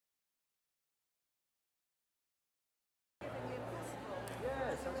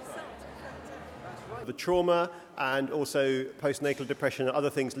the trauma and also postnatal depression and other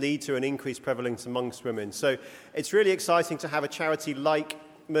things lead to an increased prevalence amongst women. So it's really exciting to have a charity like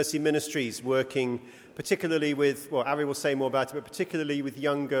Mercy Ministries working particularly with, well, Ari will say more about it, but particularly with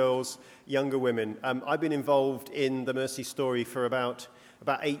young girls, younger women. I've been involved in the Mercy story for about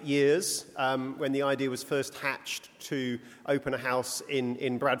 8 years, when the idea was first hatched to open a house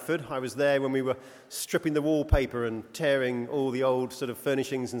in Bradford. I was there when we were stripping the wallpaper and tearing all the old sort of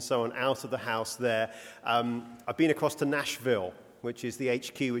furnishings and so on out of the house there. I've been across to Nashville, which is the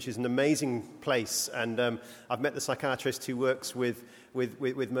HQ, which is an amazing place, and I've met the psychiatrist who works with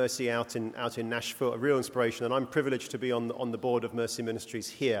Mercy out in Nashville, a real inspiration, and I'm privileged to be on the board of Mercy Ministries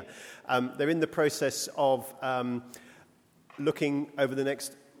here. They're in the process of looking over the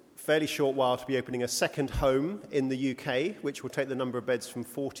next fairly short while to be opening a second home in the UK, which will take the number of beds from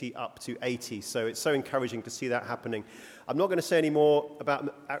 40 up to 80. So it's so encouraging to see that happening. I'm not going to say any more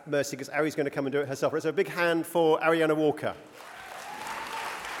about Mercy because Ari's going to come and do it herself. So a big hand for Ariana Walker.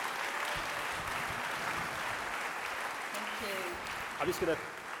 I'm just going to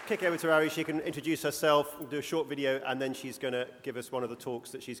kick over to Ari. She can introduce herself, do a short video, and then she's going to give us one of the talks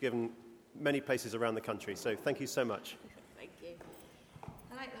that she's given many places around the country. So thank you so much. Thank you.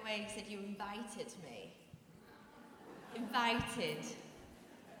 I like the way you said you invited me. Invited.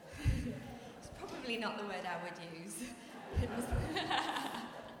 It's probably not the word I would use.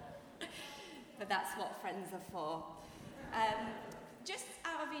 But that's what friends are for. Just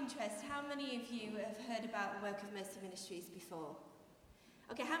out of interest, how many of you have heard about the work of Mercy Ministries before?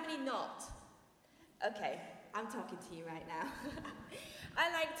 Okay, how many not? Okay, I'm talking to you right now. I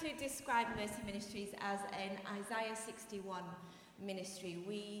like to describe Mercy Ministries as an Isaiah 61 ministry.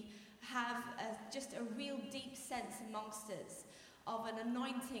 We have just a real deep sense amongst us of an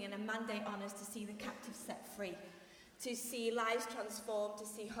anointing and a mandate on us to see the captives set free, to see lives transformed, to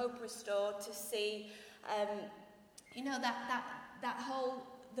see hope restored, to see, that whole,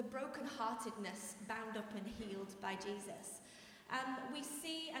 the brokenheartedness bound up and healed by Jesus. And we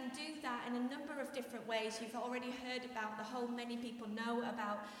see and do that in a number of different ways. You've already heard about the Home. Many people know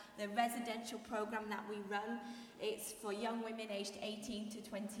about the residential program that we run. It's for young women aged 18 to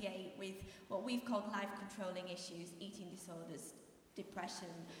 28 with what we've called life-controlling issues, eating disorders,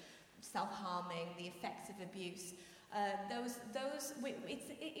 depression, self-harming, the effects of abuse. It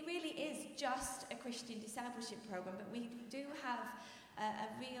really is just a Christian discipleship program, but we do have a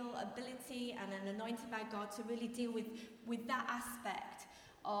real ability and an anointing by God to really deal with that aspect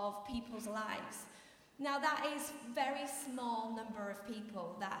of people's lives. Now, that is very small number of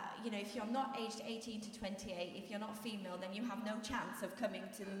people that, if you're not aged 18 to 28, if you're not female, then you have no chance of coming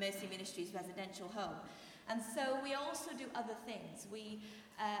to the Mercy Ministries residential home. And so we also do other things. We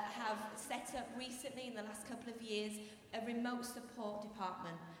have set up recently, in the last couple of years, a remote support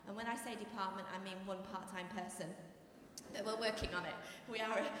department. And when I say department, I mean one part-time person. But we're working on it. We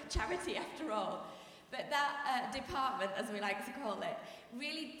are a charity after all. But that department, as we like to call it,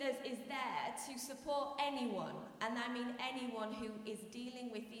 really is there to support anyone, and I mean anyone who is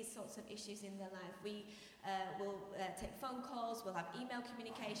dealing with these sorts of issues in their life. We will take phone calls, we'll have email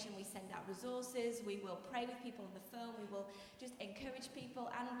communication, we send out resources, we will pray with people on the phone, we will just encourage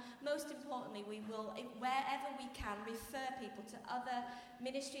people, and most importantly, we will, wherever we can, refer people to other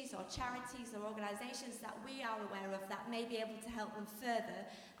ministries or charities or organisations that we are aware of that may be able to help them further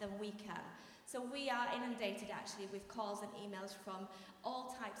than we can. So we are inundated actually with calls and emails from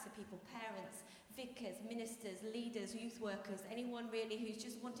all types of people, parents, vicars, ministers, leaders, youth workers, anyone really who's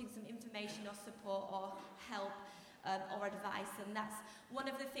just wanting some information or support or help or advice. And that's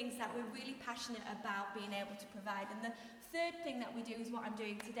one of the things that we're really passionate about being able to provide. And the third thing that we do is what I'm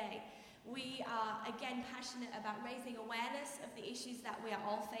doing today. We are, again, passionate about raising awareness of the issues that we are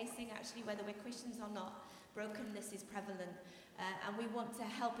all facing, actually, whether we're Christians or not. Brokenness is prevalent. And we want to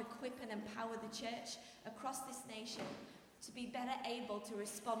help equip and empower the church across this nation to be better able to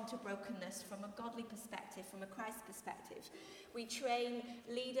respond to brokenness from a godly perspective, from a Christ perspective. We train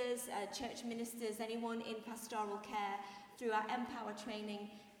leaders, church ministers, anyone in pastoral care through our Empower training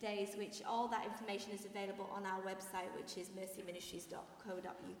days, which all that information is available on our website, which is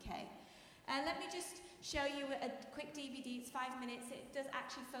mercyministries.co.uk. Let me just show you a quick DVD. It's 5 minutes. It does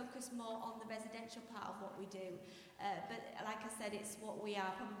actually focus more on the residential part of what we do. But like I said, it's what we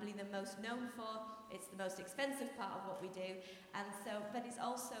are probably the most known for. It's the most expensive part of what we do. But it's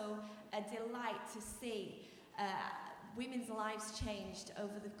also a delight to see women's lives changed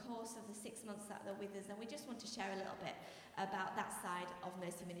over the course of the 6 months that they're with us. And we just want to share a little bit about that side of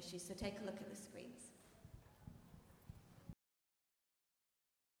Mercy Ministries. So take a look at the screens.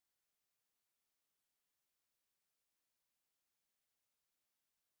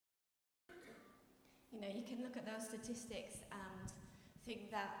 you can look at those statistics and think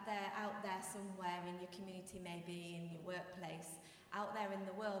that they're out there somewhere in your community, maybe in your workplace, out there in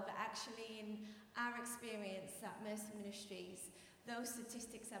the world, but actually in our experience at Mercy Ministries, those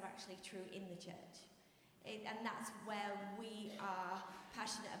statistics are actually true in the church. And that's where we are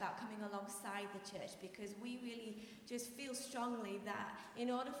passionate about coming alongside the church, because we really just feel strongly that in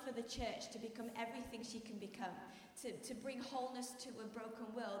order for the church to become everything she can become, to bring wholeness to a broken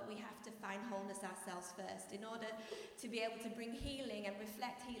world, we have to find wholeness ourselves first. In order to be able to bring healing and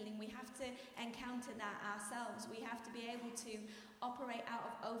reflect healing, we have to encounter that ourselves. We have to be able to operate out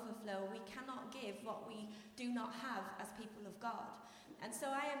of overflow. We cannot give what we do not have as people of God. And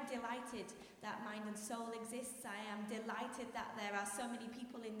so I am delighted that Mind and Soul exists. I am delighted that there are so many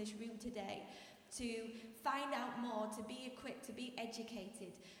people in this room today to find out more, to be equipped, to be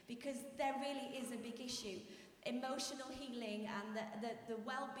educated, because there really is a big issue. Emotional healing and the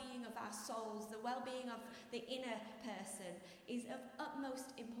well-being of our souls, the well-being of the inner person is of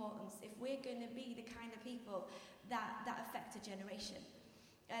utmost importance if we're going to be the kind of people that affect a generation.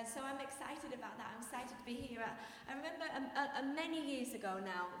 So I'm excited about that. I'm excited to be here. I remember many years ago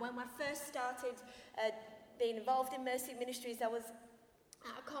now, when I first started being involved in Mercy Ministries, I was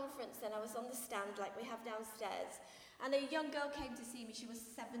at a conference and I was on the stand like we have downstairs. And a young girl came to see me. She was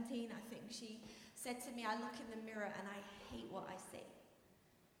 17, I think. She said to me, I look in the mirror and I hate what I see.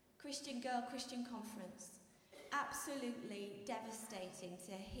 Christian girl, Christian conference. Absolutely devastating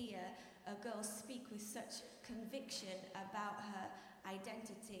to hear a girl speak with such conviction about her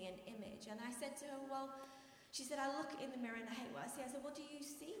identity and image. And I said to her, well, she said, I look in the mirror and I hate what I see. I said, what do you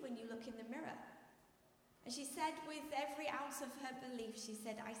see when you look in the mirror? And she said, with every ounce of her belief, she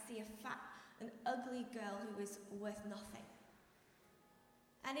said, I see a fat and ugly girl who is worth nothing.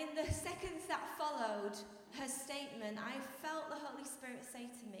 And in the seconds that followed her statement, I felt the Holy Spirit say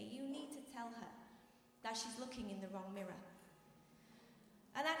to me, you need to tell her that she's looking in the wrong mirror.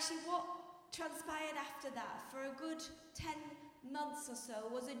 And actually what transpired after that, for a good 10 months or so,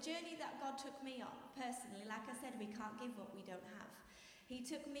 was a journey that God took me on personally. Like I said, we can't give what we don't have. He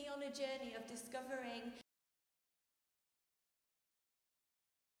took me on a journey of discovering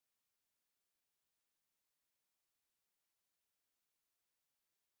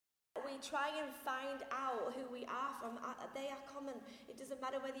we try and find out who we are from. They are common. It doesn't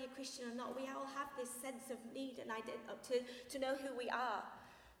matter whether you're Christian or not. We all have this sense of need and to know who we are,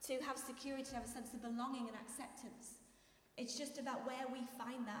 to have security, to have a sense of belonging and acceptance. It's just about where we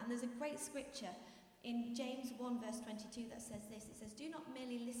find that. And there's a great scripture in James 1 verse 22 that says this. It says, do not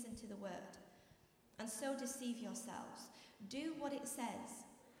merely listen to the word and so deceive yourselves. Do what it says.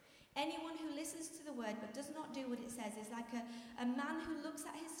 Anyone who listens to the word but does not do what it says is like a man who looks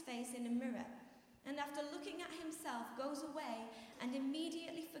at his face in a mirror and after looking at himself goes away and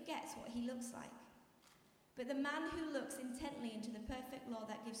immediately forgets what he looks like. But the man who looks intently into the perfect law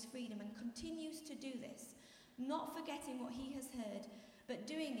that gives freedom and continues to do this, not forgetting what he has heard, but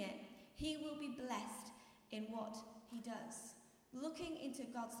doing it, he will be blessed in what he does. Looking into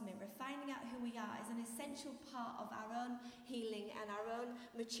God's mirror, finding out who we are, is an essential part of our own healing and our own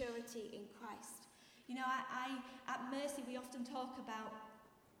maturity in Christ. You know, at Mercy, we often talk about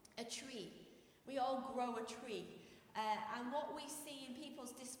a tree. We all grow a tree. And what we see in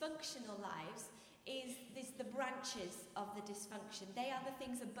people's dysfunctional lives is the branches of the dysfunction. They are the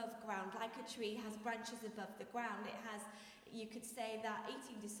things above ground. Like a tree has branches above the ground. It has, you could say that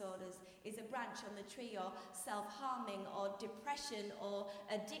eating disorders is a branch on the tree, or self-harming, or depression, or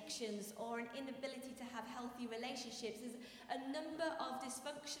addictions, or an inability to have healthy relationships. There's a number of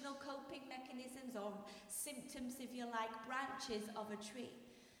dysfunctional coping mechanisms, or symptoms, if you like, branches of a tree.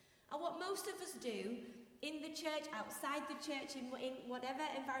 And what most of us do in the church, outside the church, in whatever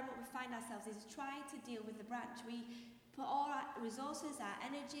environment we find ourselves, is trying to deal with the branch. We put all our resources, our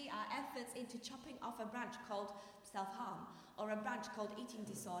energy, our efforts into chopping off a branch called self-harm, or a branch called eating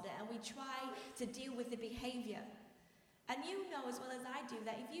disorder, and we try to deal with the behaviour. And you know as well as I do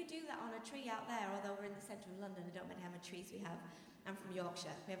that if you do that on a tree out there, although we're in the centre of London, I don't know how many trees we have. I'm from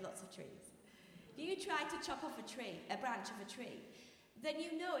Yorkshire, we have lots of trees. If you try to chop off a branch of a tree, then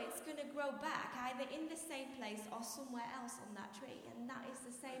you know it's going to grow back either in the same place or somewhere else on that tree. And that is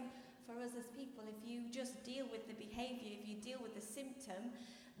the same for us as people. If you just deal with the behaviour, if you deal with the symptom,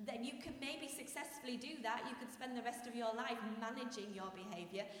 then you can maybe successfully do that. You could spend the rest of your life managing your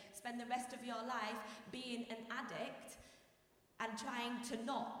behaviour, spend the rest of your life being an addict and trying to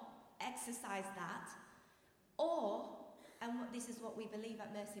not exercise that. Or, and this is what we believe at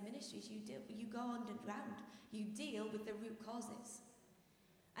Mercy Ministries, you go underground. You deal with the root causes.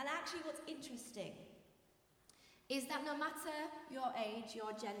 And actually what's interesting is that no matter your age,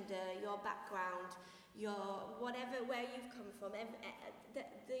 your gender, your background, your whatever, where you've come from,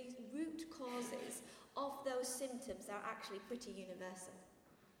 the root causes of those symptoms are actually pretty universal.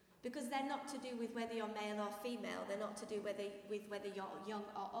 Because they're not to do with whether you're male or female, they're not to do with whether you're young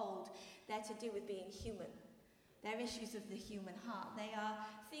or old, they're to do with being human. They're issues of the human heart. They are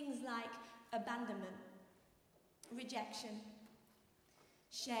things like abandonment, rejection,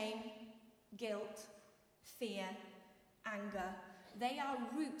 shame, guilt, fear, anger. They are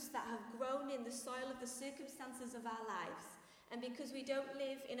roots that have grown in the soil of the circumstances of our lives. And because we don't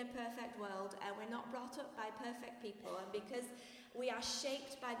live in a perfect world, and we're not brought up by perfect people, and because we are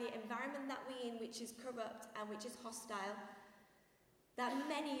shaped by the environment that we're in, which is corrupt and which is hostile, that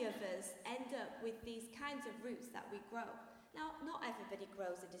many of us end up with these kinds of roots that we grow. Now, not everybody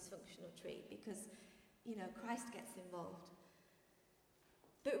grows a dysfunctional tree because, Christ gets involved.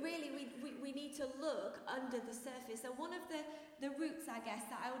 But really, we need to look under the surface. And one of the roots, I guess,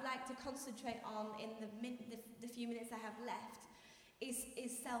 that I would like to concentrate on in the few minutes I have left is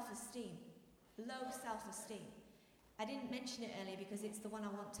self-esteem, low self-esteem. I didn't mention it earlier because it's the one I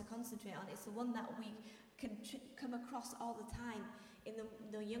want to concentrate on. It's the one that we can come across all the time in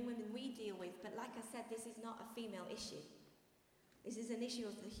the young women we deal with. But like I said, this is not a female issue. This is an issue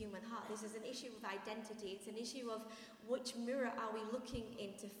of the human heart. This is an issue of identity. It's an issue of which mirror are we looking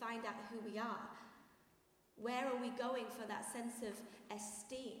in to find out who we are. Where are we going for that sense of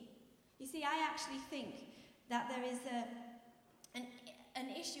esteem? You see, I actually think that there is an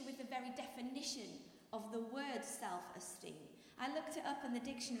issue with the very definition of the word self-esteem. I looked it up in the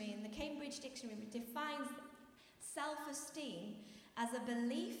dictionary, and the Cambridge Dictionary defines self-esteem as a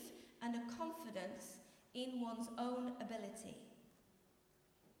belief and a confidence in one's own ability.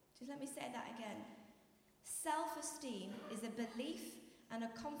 Just let me say that again. Self-esteem is a belief and a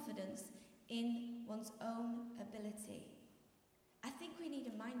confidence in one's own ability. I think we need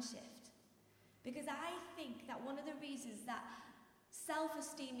a mind shift, because I think that one of the reasons that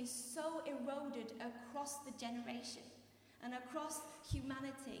self-esteem is so eroded across the generation and across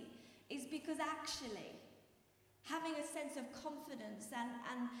humanity is because actually having a sense of confidence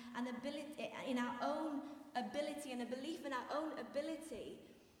and ability in our own ability and a belief in our own ability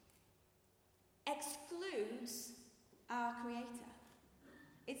excludes our Creator.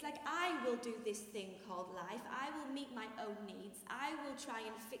 It's like, I will do this thing called life. I will meet my own needs. I will try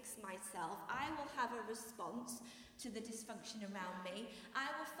and fix myself. I will have a response to the dysfunction around me. I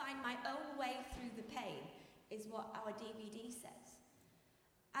will find my own way through the pain, is what our DVD says.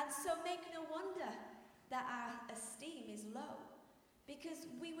 And so make no wonder that our esteem is low, because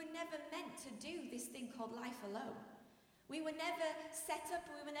we were never meant to do this thing called life alone. We were never set up,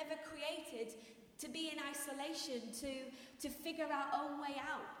 we were never created to be in isolation, to figure our own way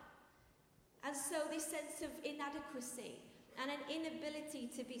out. And so this sense of inadequacy and an inability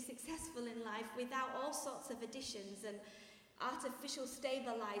to be successful in life without all sorts of additions and artificial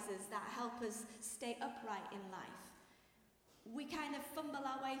stabilizers that help us stay upright in life, we kind of fumble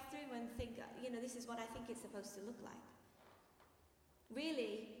our way through and think, this is what I think it's supposed to look like.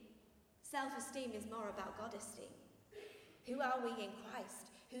 Really, self-esteem is more about God-esteem. Who are we in Christ?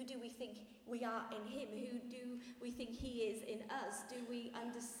 Who do we think we are in Him? Who do we think He is in us? Do we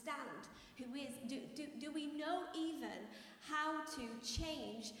understand who is? Do we know even how to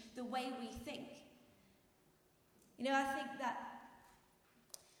change the way we think? I think that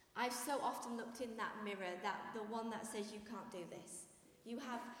I've so often looked in that mirror, that the one that says you can't do this. You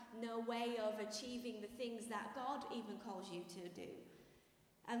have no way of achieving the things that God even calls you to do.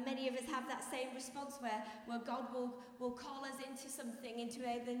 And many of us have that same response where God will call us into something, into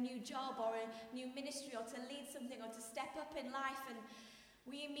either a new job or a new ministry, or to lead something or to step up in life, and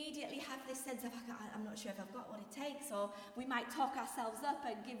we immediately have this sense of, I'm not sure if I've got what it takes, or we might talk ourselves up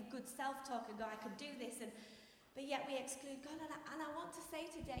and give good self-talk and go, I can do this, but yet we exclude God. And I want to say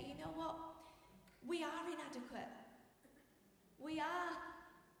today, you know what? We are inadequate. We are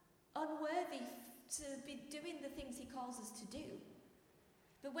unworthy to be doing the things He calls us to do.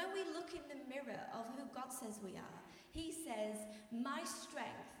 But when we look in the mirror of who God says we are, He says, my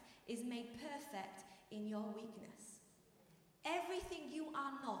strength is made perfect in your weakness. Everything you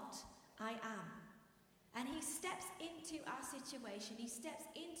are not, I am. And He steps into our situation. He steps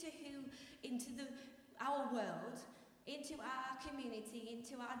into our world, into our community,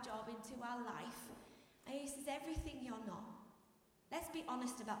 into our job, into our life. And He says, everything you're not. Let's be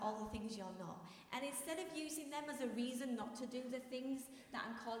honest about all the things you're not. And instead of using them as a reason not to do the things that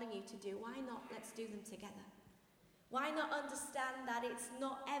I'm calling you to do, why not let's do them together? Why not understand that it's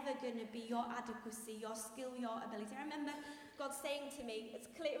not ever going to be your adequacy, your skill, your ability? I remember God saying to me,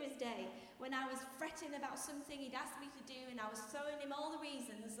 it's clear as day, when I was fretting about something he'd asked me to do, and I was throwing him all the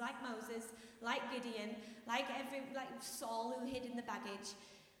reasons, like Moses, like Gideon, like Saul who hid in the baggage,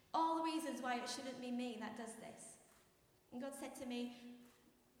 all the reasons why it shouldn't be me that does this. And God said to me,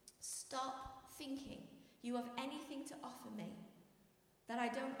 stop thinking you have anything to offer me that I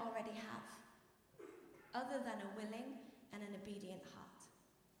don't already have, other than a willing and an obedient heart.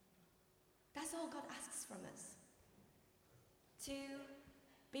 That's all God asks from us. To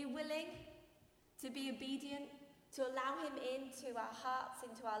be willing, to be obedient, to allow him into our hearts,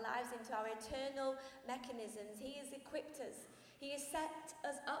 into our lives, into our eternal mechanisms. He has equipped us. He has set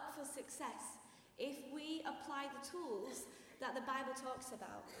us up for success if we apply the tools that the Bible talks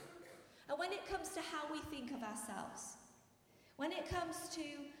about. And when it comes to how we think of ourselves, when it comes to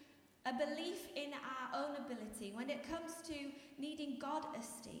a belief in our own ability, when it comes to needing God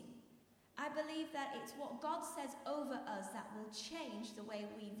esteem, I believe that it's what God says over us that will change the way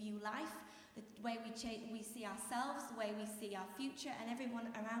we view life, the way we see ourselves, the way we see our future and everyone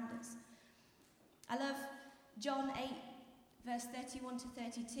around us. I love John 8, verse 31 to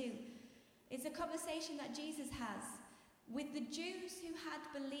 32. It's a conversation that Jesus has with the Jews who had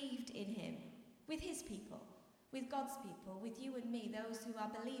believed in him, with his people, with God's people, with you and me, those who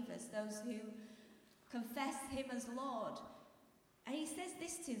are believers, those who confess him as Lord. And he says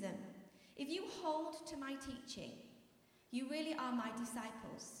this to them: if you hold to my teaching, you really are my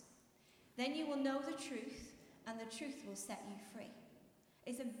disciples. Then you will know the truth, and the truth will set you free.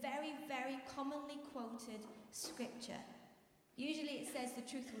 It's a very, very commonly quoted scripture. Usually it says the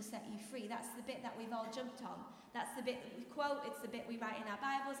truth will set you free. That's the bit that we've all jumped on. That's the bit that we quote. It's the bit we write in our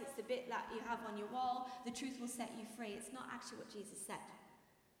Bibles. It's the bit that you have on your wall. The truth will set you free. It's not actually what Jesus said.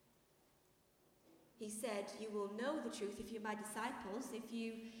 He said, you will know the truth if you're my disciples.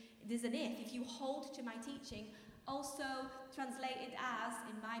 There's an if you hold to my teaching. Also translated as,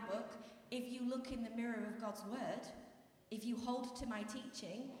 in my book, if you look in the mirror of God's word, if you hold to my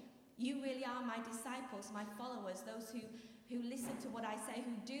teaching, you really are my disciples, my followers, those who listen to what I say,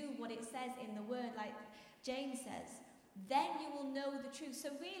 who do what it says in the word, like James says. Then you will know the truth. So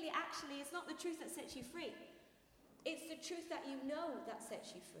really, actually, it's not the truth that sets you free. It's the truth that you know that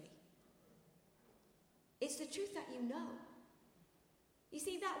sets you free. It's the truth that you know. You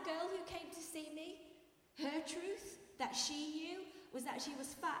see, that girl who came to see me, her truth that she knew was that she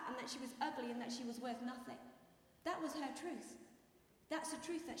was fat and that she was ugly and that she was worth nothing. That was her truth. That's the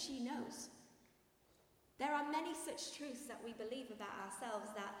truth that she knows. There are many such truths that we believe about ourselves,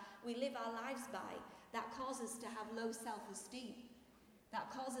 that we live our lives by, that cause us to have low self-esteem, that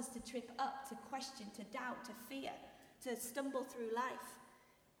cause us to trip up, to question, to doubt, to fear, to stumble through life.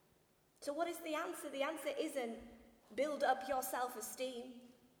 So what is the answer? The answer isn't build up your self-esteem.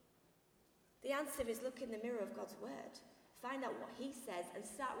 The answer is look in the mirror of God's word. Find out what he says and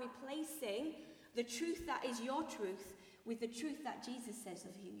start replacing the truth that is your truth with the truth that Jesus says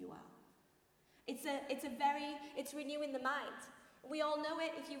of who you are. It's renewing the mind. We all know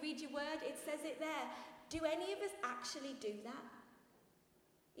it. If you read your word, it says it there. Do any of us actually do that?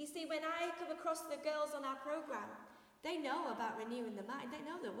 You see, when I come across the girls on our program, they know about renewing the mind. They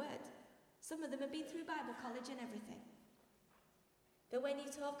know the word. Some of them have been through Bible college and everything. But when you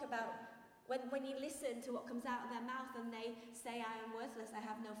talk about, when you listen to what comes out of their mouth and they say, I am worthless, I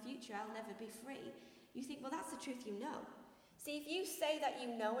have no future, I'll never be free, you think, well, that's the truth you know. See, if you say that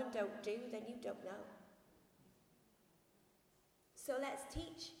you know and don't do, then you don't know. So let's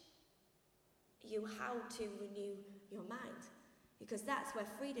teach you how to renew your mind. Because that's where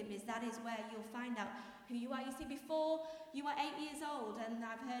freedom is. That is where you'll find out who you are. You see, before you were 8 years old, and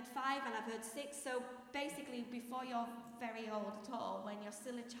I've heard 5 and I've heard 6, so basically before you're very old at all, when you're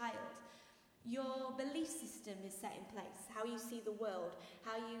still a child, your belief system is set in place. How you see the world,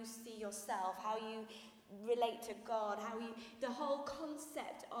 how you see yourself, how you relate to God, the whole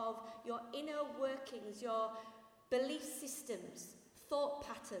concept of your inner workings, your belief systems, thought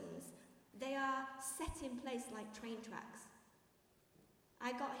patterns, they are set in place like train tracks.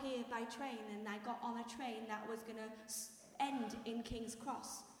 I got here by train, and I got on a train that was going to end in King's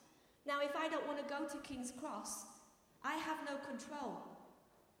Cross. Now, if I don't want to go to King's Cross, I have no control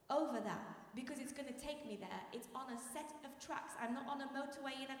over that, because it's going to take me there. It's on a set of tracks. I'm not on a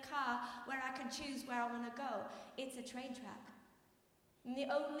motorway in a car where I can choose where I want to go. It's a train track. And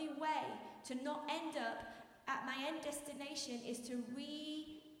the only way to not end up at my end destination is to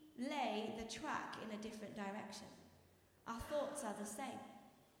relay the track in a different direction. Our thoughts are the same.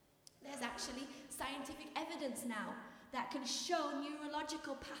 There's actually scientific evidence now that can show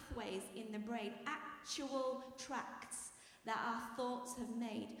neurological pathways in the brain, actual tracks that our thoughts have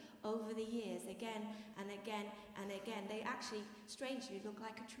made over the years, again and again and again. They actually, strangely, look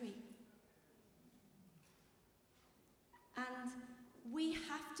like a tree. And we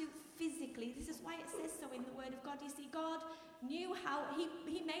have to physically, this is why it says so in the Word of God. You see, God knew how,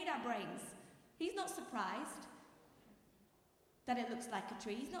 he made our brains. He's not surprised that it looks like a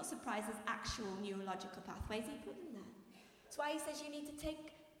tree. He's not surprised there's actual neurological pathways. He put them there. That's why he says you need to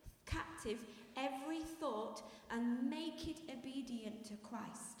take captive every thought and make it obedient to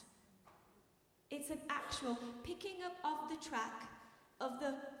Christ. It's an actual picking up of the track of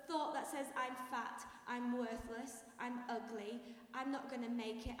the thought that says, I'm fat, I'm worthless, I'm ugly, I'm not going to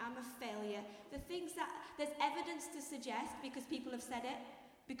make it, I'm a failure. The things that there's evidence to suggest, because people have said it,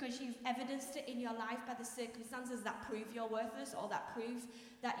 because you've evidenced it in your life by the circumstances that prove you're worthless, or that prove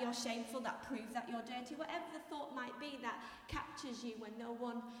that you're shameful, that prove that you're dirty, whatever the thought might be that captures you when no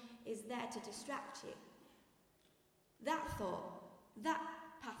one is there to distract you. That thought, that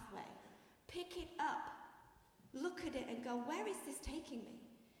pathway, pick it up, look at it and go, where is this taking me?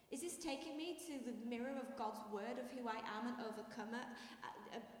 Is this taking me to the mirror of God's word of who I am, an overcomer,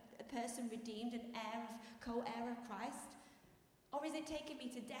 a person redeemed, an heir of, co-heir of Christ? Or is it taking me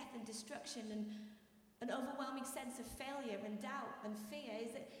to death and destruction and an overwhelming sense of failure and doubt and fear?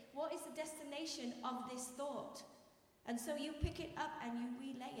 What is the destination of this thought? And so you pick it up and you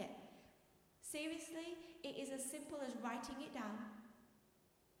relay it. Seriously, it is as simple as writing it down.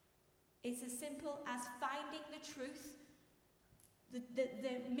 It's as simple as finding the truth,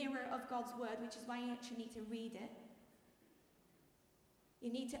 the mirror of God's word, which is why you actually need to read it.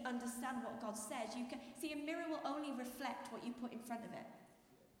 You need to understand what God says. See, a mirror will only reflect what you put in front of it.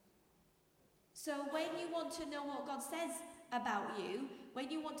 So when you want to know what God says about you,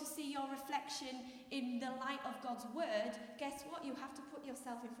 when you want to see your reflection in the light of God's word, guess what? You have to put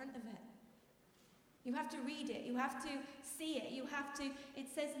yourself in front of it. You have to read it. You have to see it. You have to, it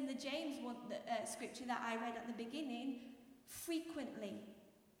says in the James scripture that I read at the beginning, frequently.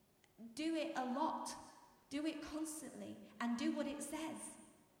 Do it a lot. Do it constantly. And do what it says.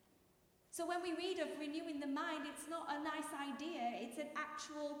 So when we read of renewing the mind, it's not a nice idea. It's an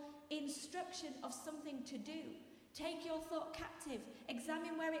actual instruction of something to do. Take your thought captive.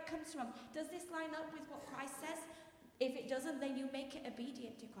 Examine where it comes from. Does this line up with what Christ says? If it doesn't, then you make it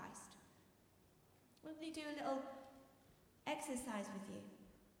obedient to Christ. Let me do a little exercise with you.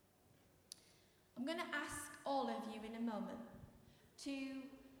 I'm going to ask all of you in a moment to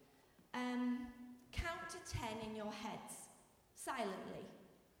count to 10 in your heads, silently,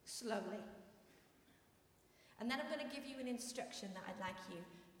 slowly. And then I'm going to give you an instruction that I'd like you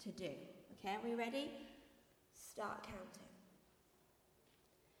to do. Okay, are we ready? Start counting.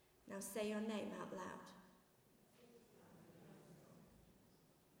 Now say your name out loud.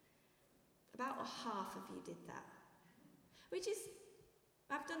 About half of you did that. Which is,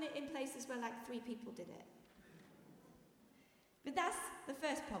 I've done it in places where like 3 people did it. But that's the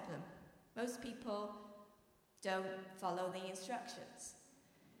first problem. Most people don't follow the instructions.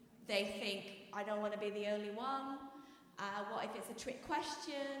 They think, I don't want to be the only one. What if it's a trick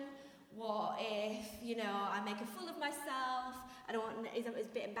question? What if, I make a fool of myself? It's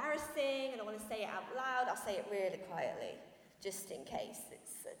a bit embarrassing. I don't want to say it out loud. I'll say it really quietly, just in case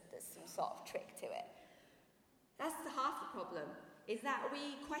there's some sort of trick to it. That's half the problem, is that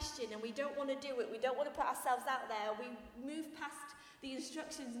we question and we don't want to do it. We don't want to put ourselves out there. We move past the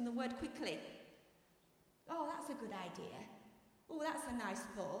instructions in the word quickly. Oh, that's a good idea. Oh, that's a nice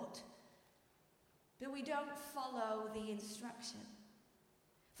thought. But we don't follow the instruction.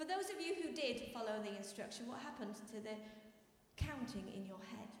 For those of you who did follow the instruction, what happened to the counting in your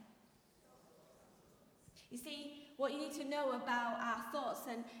head? You see, what you need to know about our thoughts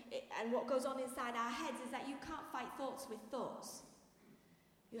and what goes on inside our heads is that you can't fight thoughts with thoughts.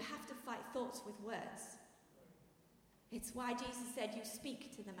 You have to fight thoughts with words. It's why Jesus said, you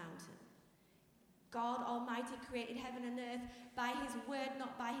speak to the mountain. God Almighty created heaven and earth by his word,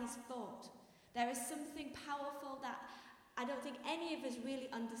 not by his thought. There is something powerful that I don't think any of us really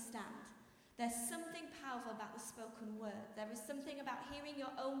understand. There's something powerful about the spoken word. There is something about hearing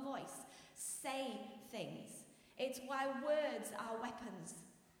your own voice say things. It's why words are weapons.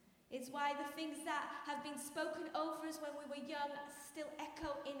 It's why the things that have been spoken over us when we were young still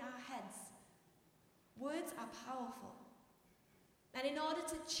echo in our heads. Words are powerful. And in order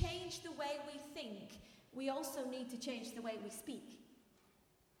to change the way we think, we also need to change the way we speak.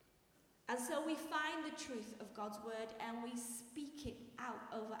 And so we find the truth of God's word and we speak it out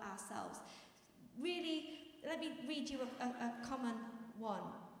over ourselves. Really, let me read you a common one.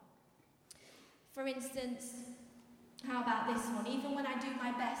 For instance, how about this one? Even when I do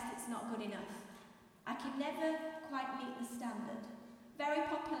my best, it's not good enough. I can never quite meet the standard. Very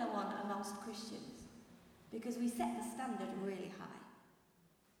popular one amongst Christians, because we set the standard really high.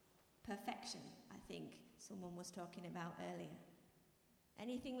 Perfection, I think, someone was talking about earlier.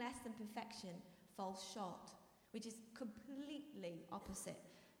 Anything less than perfection falls short, which is completely opposite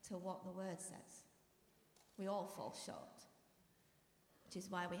to what the word says. We all fall short, which is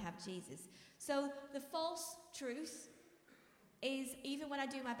why we have Jesus. So the false truth is, even when I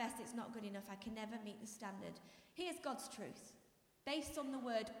do my best, it's not good enough. I can never meet the standard. Here's God's truth, based on the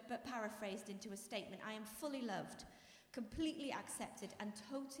word, but paraphrased into a statement. I am fully loved, completely accepted, and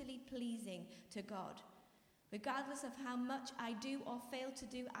totally pleasing to God. Regardless of how much I do or fail to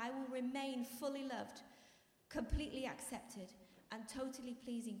do, I will remain fully loved, completely accepted, and totally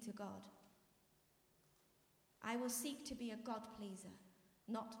pleasing to God. I will seek to be a God pleaser,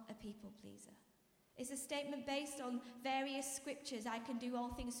 not a people pleaser. It's a statement based on various scriptures. I can do all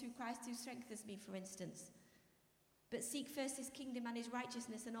things through Christ who strengthens me, for instance. But seek first his kingdom and his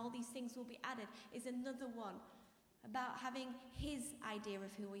righteousness, and all these things will be added, is another one about having his idea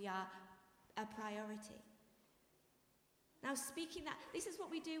of who we are a priority. Now, speaking that, this is what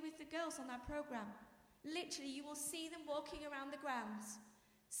we do with the girls on our programme. Literally, you will see them walking around the grounds,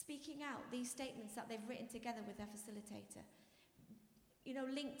 speaking out these statements that they've written together with their facilitator. You know,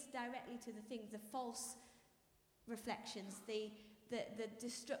 linked directly to the things, the false reflections, the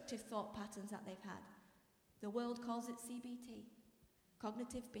destructive thought patterns that they've had. The world calls it CBT,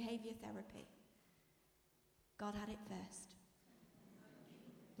 cognitive behaviour therapy. God had it first.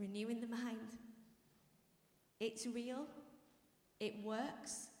 Renewing the mind. It's real. It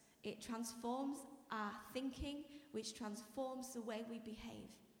works. It transforms our thinking, which transforms the way we behave.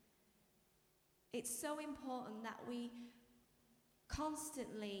 It's so important that we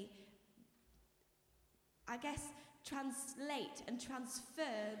constantly, translate and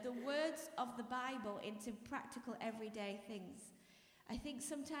transfer the words of the Bible into practical everyday things. I think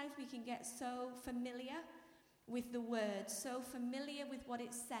sometimes we can get so familiar with the word, so familiar with what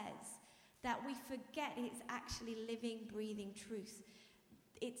it says, that we forget it's actually living, breathing truth.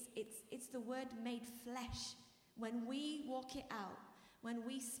 It's the word made flesh. When we walk it out, when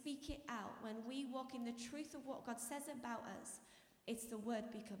we speak it out, when we walk in the truth of what God says about us, it's the word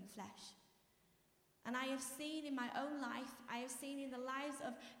become flesh. And I have seen in my own life, I have seen in the lives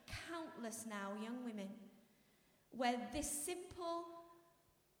of countless now young women, where this simple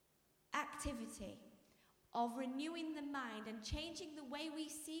activity of renewing the mind and changing the way we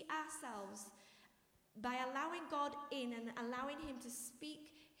see ourselves by allowing God in and allowing him to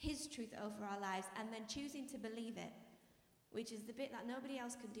speak his truth over our lives and then choosing to believe it, which is the bit that nobody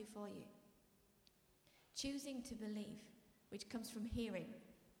else can do for you. Choosing to believe, which comes from hearing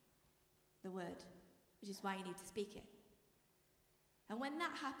the word, which is why you need to speak it. And when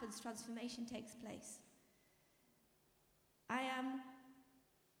that happens, transformation takes place. I am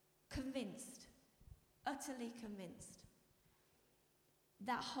convinced, utterly convinced,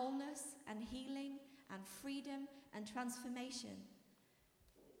 that wholeness and healing and freedom and transformation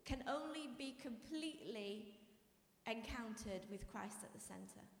can only be completely encountered with Christ at the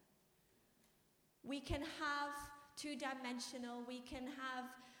center. We can have two-dimensional, we can have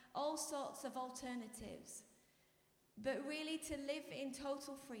all sorts of alternatives, but really to live in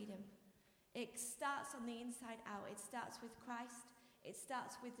total freedom, it starts on the inside out. It starts with Christ. It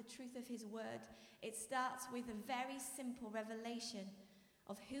starts with the truth of his word. It starts with a very simple revelation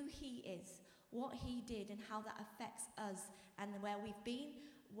of who he is, what he did, and how that affects us. And where we've been,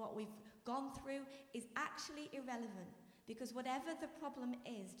 what we've gone through is actually irrelevant, because whatever the problem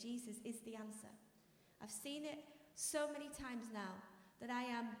is, Jesus is the answer. I've seen it so many times now that I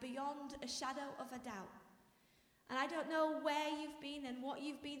am beyond a shadow of a doubt. And I don't know where you've been and what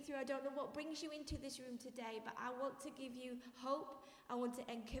you've been through. I don't know what brings you into this room today, but I want to give you hope. I want to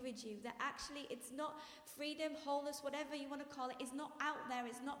encourage you that actually it's not freedom, wholeness, whatever you want to call it. It's not out there.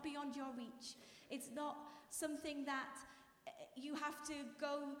 It's not beyond your reach. It's not something that you have to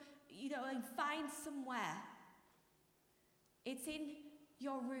go, and find somewhere. It's in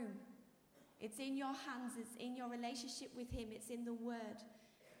your room. It's in your hands. It's in your relationship with him. It's in the word.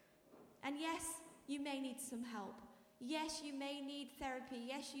 And yes, you may need some help. Yes, you may need therapy.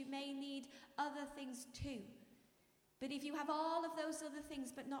 Yes, you may need other things too. But if you have all of those other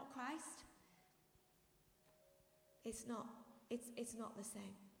things but not Christ, it's not the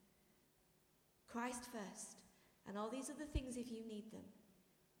same. Christ first, and all these other things, if you need them,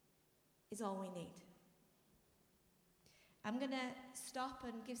 is all we need. I'm going to stop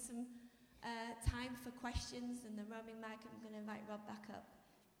and give some time for questions, and the roaming mic, I'm going to invite Rob back up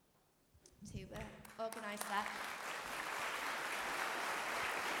to organise that.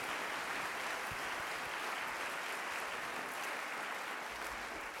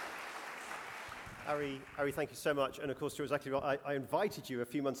 Ari, thank you so much. And of course, you're exactly right. I invited you a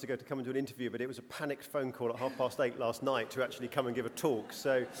few months ago to come and do an interview, but it was a panicked phone call at 8:30 last night to actually come and give a talk.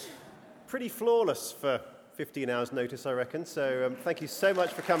 So pretty flawless for 15 hours notice, I reckon. So thank you so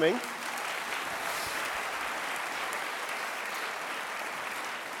much for coming.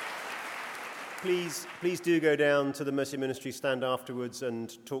 Please do go down to the Mercy Ministries stand afterwards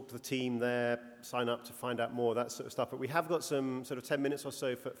and talk to the team there, sign up to find out more, that sort of stuff. But we have got some sort of 10 minutes or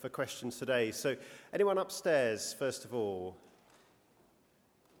so for questions today. So anyone upstairs, first of all?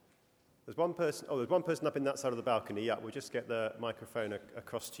 There's one person up in that side of the balcony. Yeah, we'll just get the microphone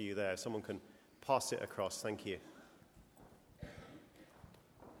across to you there. Someone can pass it across. Thank you.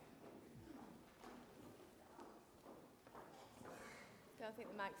 Don't think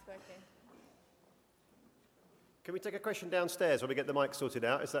the mic's working. Can we take a question downstairs while we get the mic sorted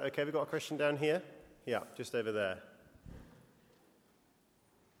out? Is that okay? We've got a question down here? Yeah, just over there.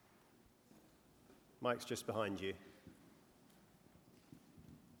 Mic's just behind you.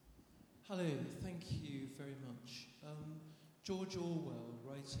 Hello, thank you very much. George Orwell,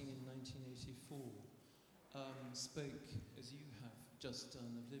 writing in 1984, spoke, as you have just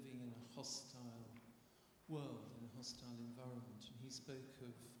done, of living in a hostile world, in a hostile environment. And he spoke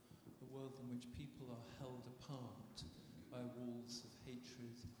of a world in which people are held apart by walls of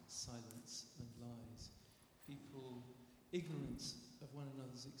hatred, silence and lies. People ignorant of one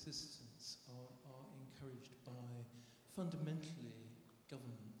another's existence are encouraged by, fundamentally,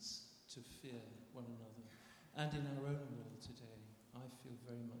 governments to fear one another. And in our own world today, I feel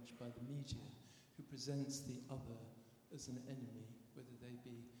very much by the media, who presents the other as an enemy, whether they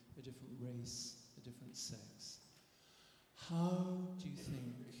be a different race, a different sex. How do you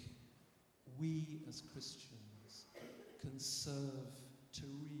think we as Christians can serve to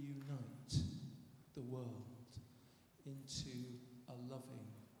reunite the world into a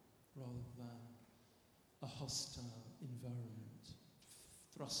loving rather than a hostile environment,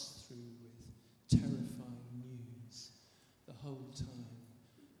 thrust through with terrifying news the whole time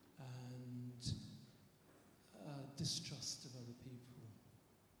and distrust of other people?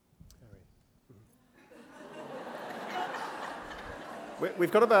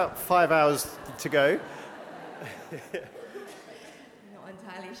 We've got about 5 hours to go. I'm not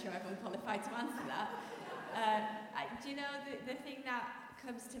entirely sure I'm qualified to answer that. The thing that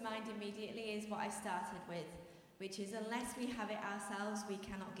comes to mind immediately is what I started with, which is unless we have it ourselves, we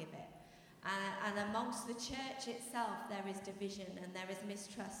cannot give it. And amongst the church itself, there is division and there is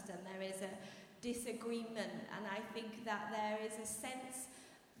mistrust and there is a disagreement. And I think that there is a sense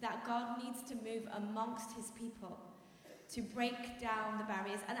that God needs to move amongst his people to break down the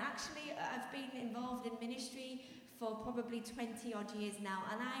barriers. And actually, I've been involved in ministry for probably 20 odd years now,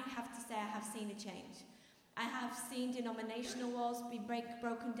 and I have to say I have seen a change. I have seen denominational walls be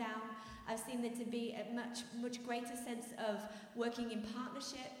broken down. I've seen there to be a much greater sense of working in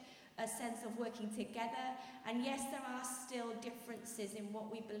partnership, a sense of working together. And yes, there are still differences in what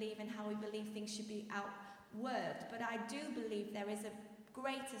we believe and how we believe things should be outworked, but I do believe there is a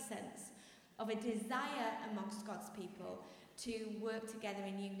greater sense of a desire amongst God's people to work together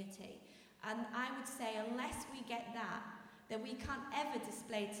in unity. And I would say unless we get that, then we can't ever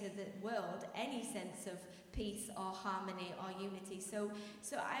display to the world any sense of peace or harmony or unity. So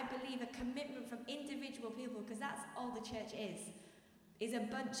I believe a commitment from individual people, because that's all the church is a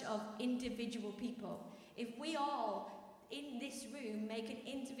bunch of individual people. If we all in this room make an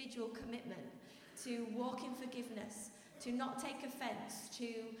individual commitment to walk in forgiveness, to not take offence,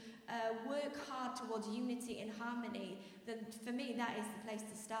 to work hard towards unity and harmony, then for me that is the place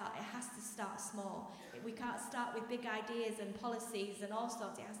to start. It has to start small. We can't start with big ideas and policies and all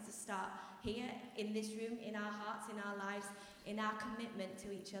sorts. It has to start here, in this room, in our hearts, in our lives, in our commitment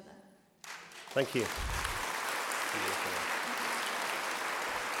to each other. Thank you.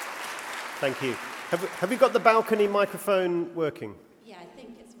 Thank you. Have you got the balcony microphone working? Yeah, I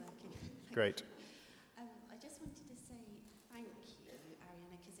think it's working. Great. I just wanted to say thank you,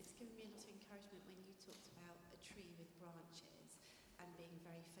 Ariana, because it's given me a lot of encouragement when you talked about a tree with branches and being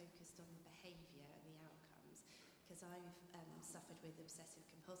very focused on the behaviour and the outcomes. Because I've suffered with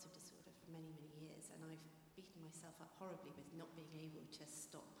obsessive-compulsive disorder for many, many years, and I've beaten myself up horribly with not being able to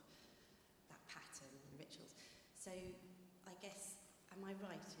stop that pattern and rituals. So I guess, am I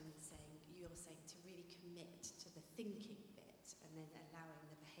right in saying, you're saying to really commit to the thinking bit and then allowing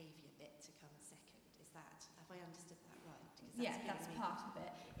the behaviour bit to come second? Is that, have I understood that right? That's part of it.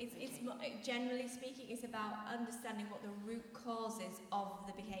 It's generally speaking, it's about understanding what the root causes of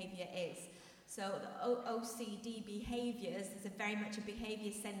the behaviour is. So the OCD behaviours is very much a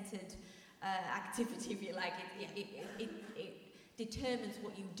behaviour-centred activity, if you like. It determines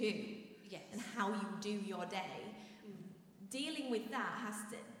what you do. Yes. and how you do your day. Dealing with that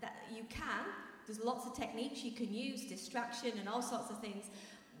you can. There's lots of techniques you can use, distraction and all sorts of things,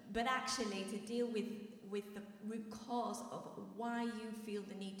 but actually to deal with the root cause of why you feel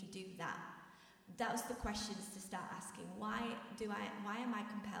the need to do that. That's the questions to start asking. Why am I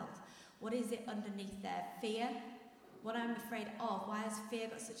compelled? What is it underneath there? Fear? What I'm afraid of? Why has fear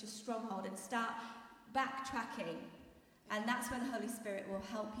got such a stronghold? And start backtracking. And that's where the Holy Spirit will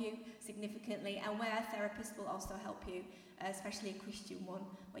help you significantly, and where a therapist will also help you, especially a Christian one,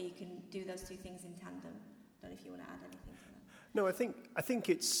 where you can do those two things in tandem. I don't know if you want to add anything to that. No, I think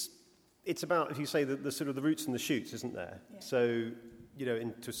it's about, as you say, the sort of the roots and the shoots, isn't there? Yeah. So,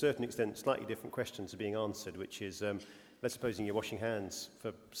 to a certain extent, slightly different questions are being answered, which is, let's supposing you're washing hands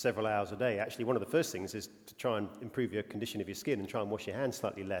for several hours a day. Actually, one of the first things is to try and improve your condition of your skin and try and wash your hands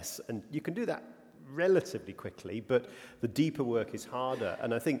slightly less. And you can do that relatively quickly, but the deeper work is harder.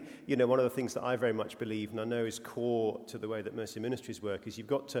 And I think, one of the things that I very much believe, and I know is core to the way that Mercy Ministries work, is you've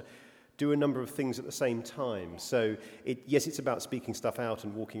got to do a number of things at the same time. So, it's about speaking stuff out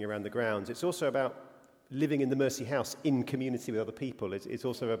and walking around the grounds. It's also about living in the Mercy House in community with other people. It's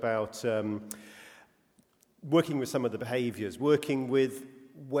also about working with some of the behaviours, working with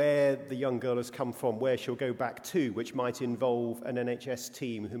where the young girl has come from, where she'll go back to, which might involve an NHS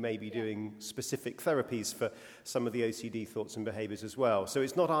team who may be doing specific therapies for some of the OCD thoughts and behaviours as well. So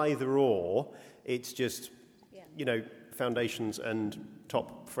it's not either or, it's just, foundations and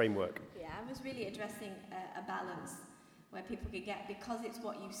top framework. Yeah, I was really addressing a balance where people could get, because it's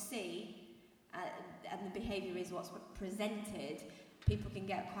what you see and the behaviour is what's presented, people can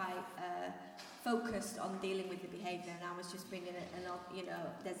get quite focused on dealing with the behaviour, and I was just bringing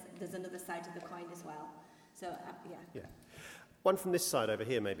there's another side to the coin as well. So, yeah. One from this side over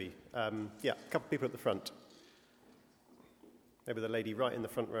here, maybe. A couple of people at the front. Maybe the lady right in the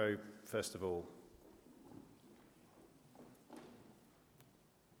front row, first of all.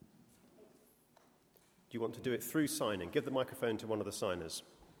 Do you want to do it through signing? Give the microphone to one of the signers.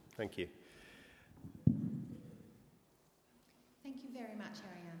 Thank you. Thank you very much,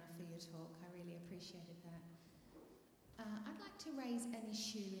 Ariana, for your talk. I really appreciated that. I'd like to raise an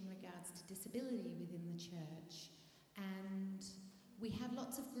issue in regards to disability within the church. And we have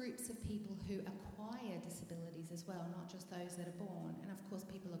lots of groups of people who acquire disabilities as well, not just those that are born. And of course,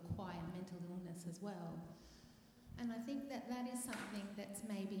 people acquire mental illness as well. And I think that is something that's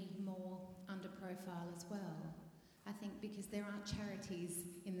maybe more under profile as well. I think because there aren't charities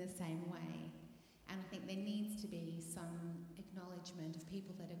in the same way. And I think there needs to be some acknowledgement of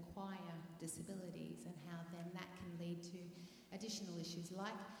people that acquire disabilities and how then that can lead to additional issues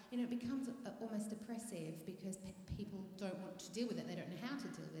like, it becomes almost oppressive because people don't want to deal with it. They don't know how to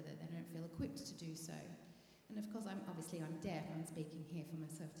deal with it. They don't feel equipped to do so. And of course, I'm deaf. I'm speaking here for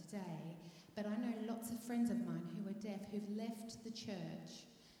myself today. But I know lots of friends of mine who are deaf who've left the church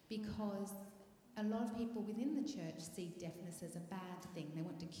because a lot of people within the church see deafness as a bad thing. They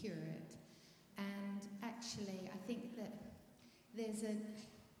want to cure it. And actually, I think that there's a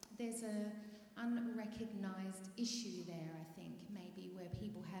unrecognised issue there, I think, maybe where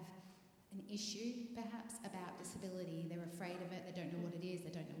people have an issue, perhaps, about disability. They're afraid of it, they don't know what it is,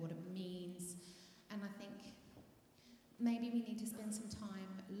 they don't know what it means. And I think maybe we need to spend some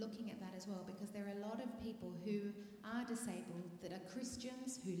time looking at that as well, because there are a lot of people who are disabled that are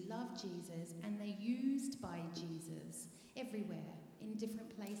Christians, who love Jesus, and they're used by Jesus everywhere, in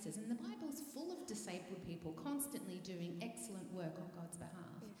different places. And the Bible's full of disabled people constantly doing excellent work on God's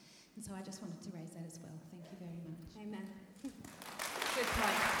behalf. Yeah. And so I just wanted to raise that as well. Thank you very much. Amen. Good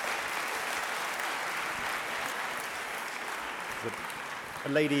point. A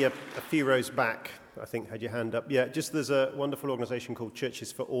lady a few rows back, I think, had your hand up. Yeah, there's a wonderful organisation called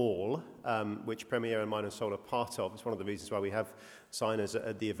Churches for All, which Premier and Mind and Soul are part of. It's one of the reasons why we have signers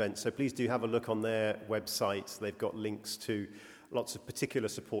at the event. So please do have a look on their website. They've got links to lots of particular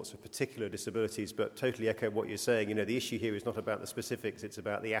supports for particular disabilities, but totally echo what you're saying. The issue here is not about the specifics, it's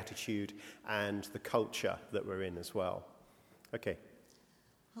about the attitude and the culture that we're in as well. Okay.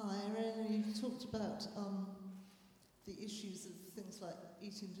 Hi, Irene. You talked about the issues of things like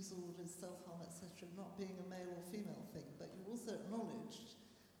eating disorders, self-harm, etc., not being a male or female thing, but you also acknowledged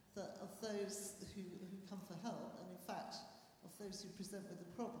that of those who come for help, and in fact, of those who present with a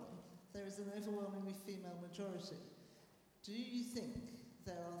problem, there is an overwhelmingly female majority. Do you think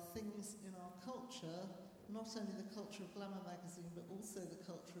there are things in our culture, not only the culture of Glamour magazine, but also the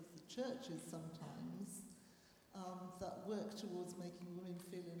culture of the churches sometimes, that work towards making women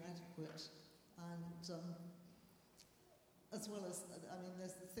feel inadequate, and as well as,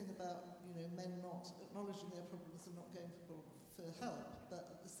 there's the thing about men not acknowledging their problems and not going for for help, but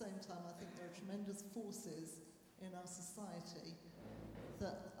at the same time I think there are tremendous forces in our society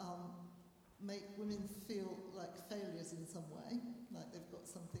that make women feel like failures in some way, like they've got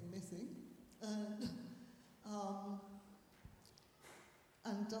something missing.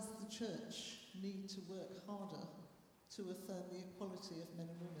 And does the church need to work harder to affirm the equality of men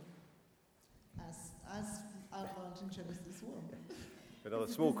and women, as outlined in Genesis 1? Another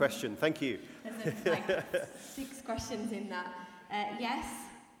small question. Thank you. There's like 6 questions in that. Yes,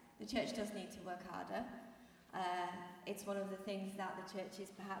 the church does need to work harder. It's one of the things that the church is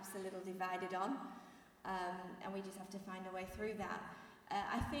perhaps a little divided on, and we just have to find a way through that.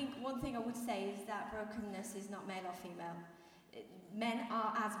 I think one thing I would say is that brokenness is not male or female. Men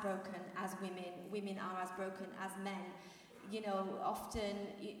are as broken as women. Women are as broken as men. You know, often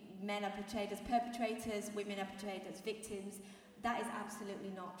men are portrayed as perpetrators, women are portrayed as victims. That is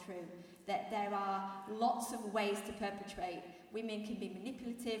absolutely not true. That there are lots of ways to perpetrate. Women can be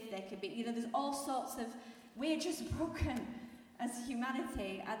manipulative, there can be, there's all sorts of, we're just broken as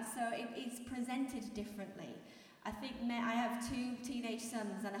humanity, and so it's presented differently. I think I have 2 teenage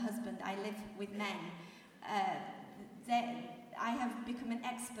sons and a husband. I live with men. I have become an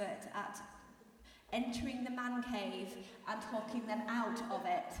expert at entering the man cave and talking them out of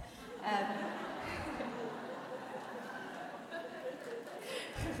it.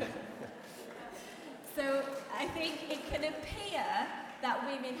 So I think it can appear that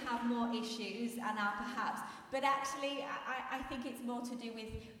women have more issues and are perhaps, but actually I think it's more to do with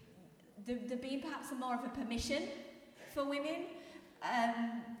there being perhaps more of a permission for women.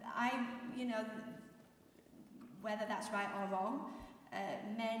 Whether that's right or wrong,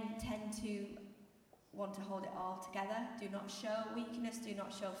 men tend to want to hold it all together, do not show weakness, do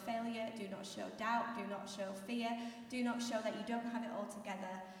not show failure, do not show doubt, do not show fear, do not show that you don't have it all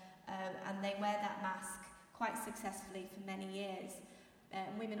together, and they wear that mask quite successfully for many years.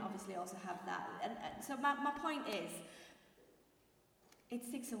 Women obviously also have that. And so my point is, it's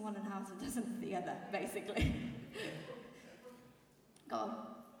 6 of one and half a dozen of the other, basically. Go on.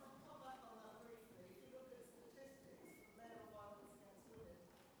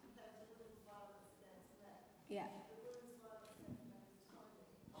 Yeah.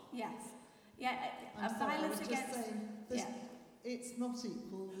 Yes. Yeah. Violence against. It's not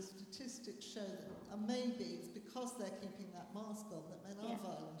equal. The statistics show that, and maybe it's because they're keeping that mask on that men are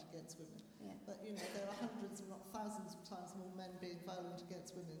violent against women. Yeah. But there are hundreds, if not thousands, of times more men being violent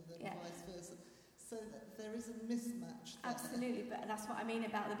against women than vice versa. So that there is a mismatch there. Absolutely, but that's what I mean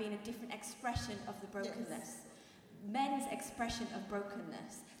about there being a different expression of the brokenness. Yes. Men's expression of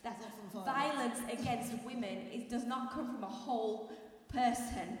brokenness, that violence against women does not come from a whole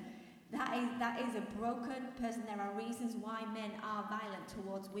person. That is a broken person. There are reasons why men are violent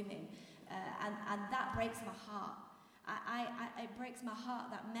towards women, and that breaks my heart. It breaks my heart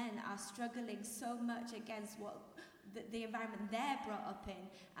that men are struggling so much against what the environment they're brought up in,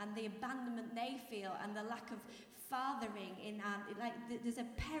 and the abandonment they feel, and the lack of fathering there's a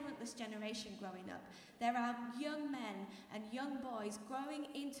parentless generation growing up. There are young men and young boys growing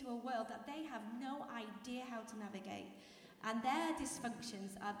into a world that they have no idea how to navigate, and their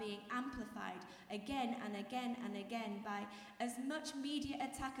dysfunctions are being amplified again and again and again by as much media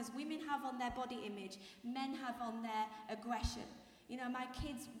attack as women have on their body image, men have on their aggression. My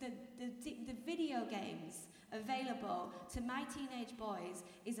kids, the video games available to my teenage boys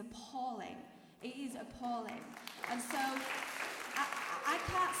is appalling. It is appalling. And so I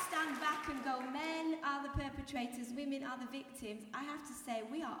can't stand back and go, men are the perpetrators, women are the victims. I have to say,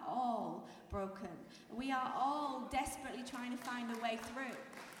 we are all broken. We are all desperately trying to find a way through.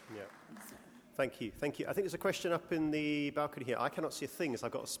 Yeah. Thank you. I think there's a question up in the balcony here. I cannot see a thing as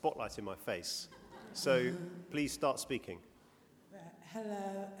I've got a spotlight in my face. So please start speaking.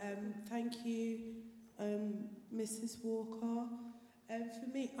 Hello. Thank you, Mrs. Walker. For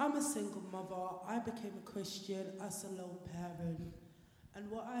me, I'm a single mother. I became a Christian as a lone parent. And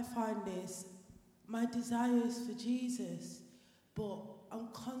what I find is, my desire is for Jesus, but I'm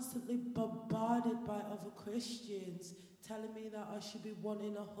constantly bombarded by other Christians telling me that I should be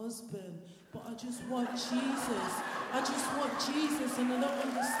wanting a husband, but I just want Jesus. I just want Jesus, and I don't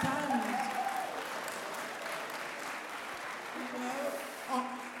understand.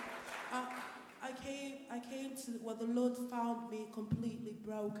 I came to, the Lord found me completely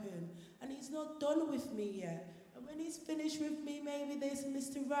broken, and He's not done with me yet. And when He's finished with me, maybe there's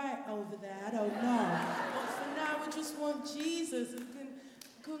Mr. Right over there, I don't know. But for now, we just want Jesus.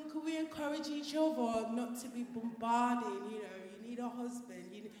 Can we encourage each other not to be bombarding, you need a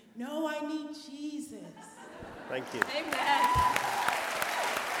husband. No, I need Jesus. Thank you. Amen.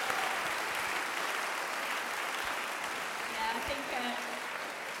 I think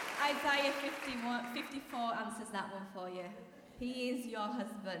Isaiah 54 answers that one for you. He is your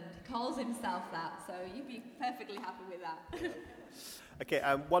husband. Calls himself that, so you'd be perfectly happy with that. Okay,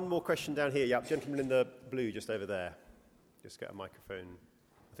 one more question down here. Yeah, gentleman in the blue just over there. Just get a microphone.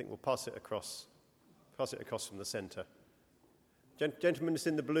 I think we'll pass it across from the centre. Gentleman that's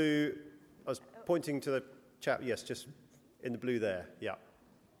in the blue, I was pointing to the chap, yes, just in the blue there, yeah.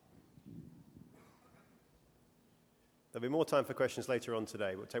 There'll be more time for questions later on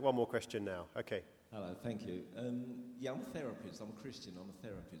today. We'll take one more question now. Okay. Hello, thank you. I'm a therapist, I'm a Christian, I'm a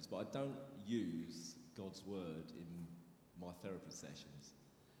therapist, but I don't use God's word in my therapy sessions.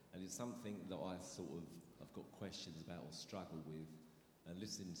 And it's something that I've got questions about or struggle with. And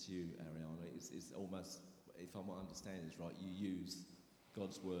listening to you, Ariana, it's almost, if I'm understanding this right, you use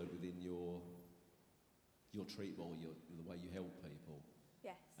God's word within your treatment or the way you help people.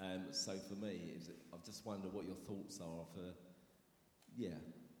 Yes. So for me, I just wonder what your thoughts are for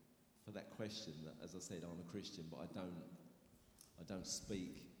that question. That, as I said, I'm a Christian, but I don't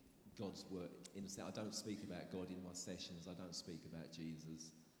speak God's word. In a sense, I don't speak about God in my sessions. I don't speak about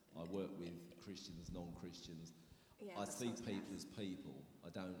Jesus. I work with Christians, non-Christians. Yeah, I see people as people. I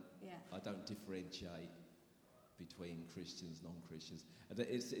don't differentiate between Christians, non-Christians. And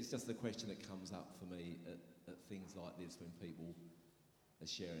it's just the question that comes up for me at things like this when people are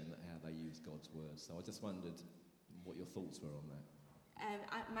sharing how they use God's word. So I just wondered what your thoughts were on that.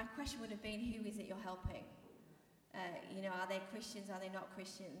 My question would have been, who is it you're helping? Are they Christians? Are they not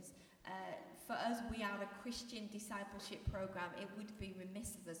Christians? For us, we are a Christian discipleship program. It would be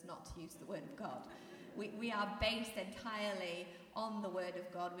remiss of us not to use the word of God. We are based entirely on the word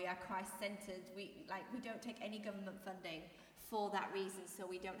of God. We are Christ-centered. We don't take any government funding for that reason, so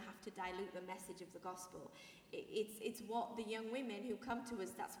we don't have to dilute the message of the gospel. It's what the young women who come to us,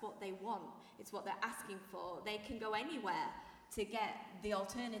 that's what they want. It's what they're asking for. They can go anywhere to get the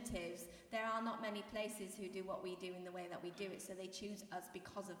alternatives. There are not many places who do what we do in the way that we do it, so they choose us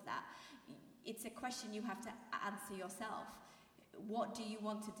because of that. It's a question you have to answer yourself. What do you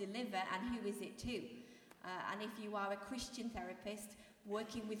want to deliver, and who is it to? And if you are a Christian therapist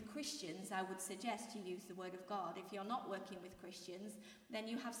working with Christians, I would suggest you use the word of God. If you're not working with Christians, then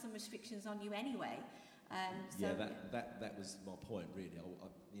you have some restrictions on you anyway. That was my point, really.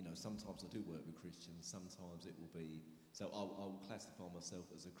 Sometimes I do work with Christians. Sometimes it will be. So I'll classify myself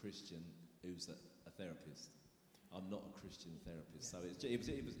as a Christian who's a therapist. I'm not a Christian therapist. So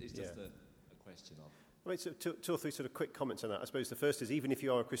it's just a question of. Right, so two or three sort of quick comments on that. I suppose the first is, even if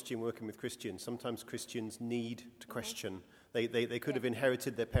you are a Christian working with Christians, sometimes Christians need to question. They could have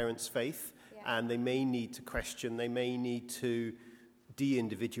inherited their parents' faith, and they may need to question. They may need to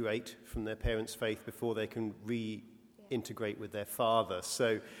de-individuate from their parents' faith before they can reintegrate with their father.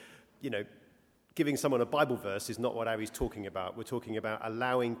 So, giving someone a Bible verse is not what Ari's talking about. We're talking about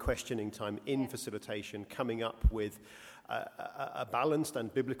allowing questioning time in facilitation, coming up with a balanced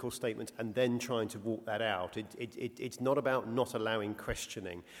and biblical statement, and then trying to walk that out. It's not about not allowing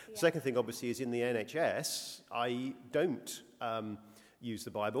questioning. The second thing, obviously, is in the NHS, I don't use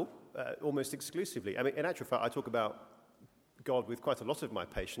the Bible almost exclusively. I mean, in actual fact, I talk about God with quite a lot of my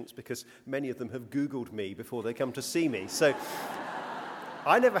patients because many of them have Googled me before they come to see me. So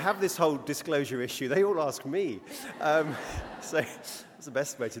I never have this whole disclosure issue. They all ask me. So it's the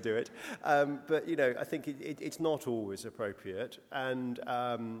best way to do it. But, I think it's not always appropriate. And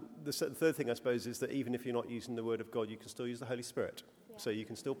the third thing, I suppose, is that even if you're not using the Word of God, you can still use the Holy Spirit. Yeah. So you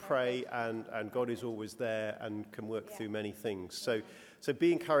can still pray, and God is always there and can work through many things. So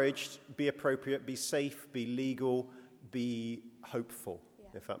be encouraged, be appropriate, be safe, be legal, be hopeful,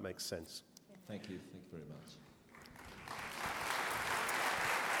 if that makes sense. Yeah. Thank you very much.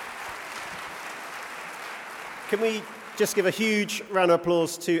 Can we just give a huge round of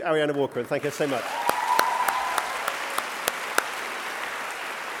applause to Ariana Walker, and thank her so much.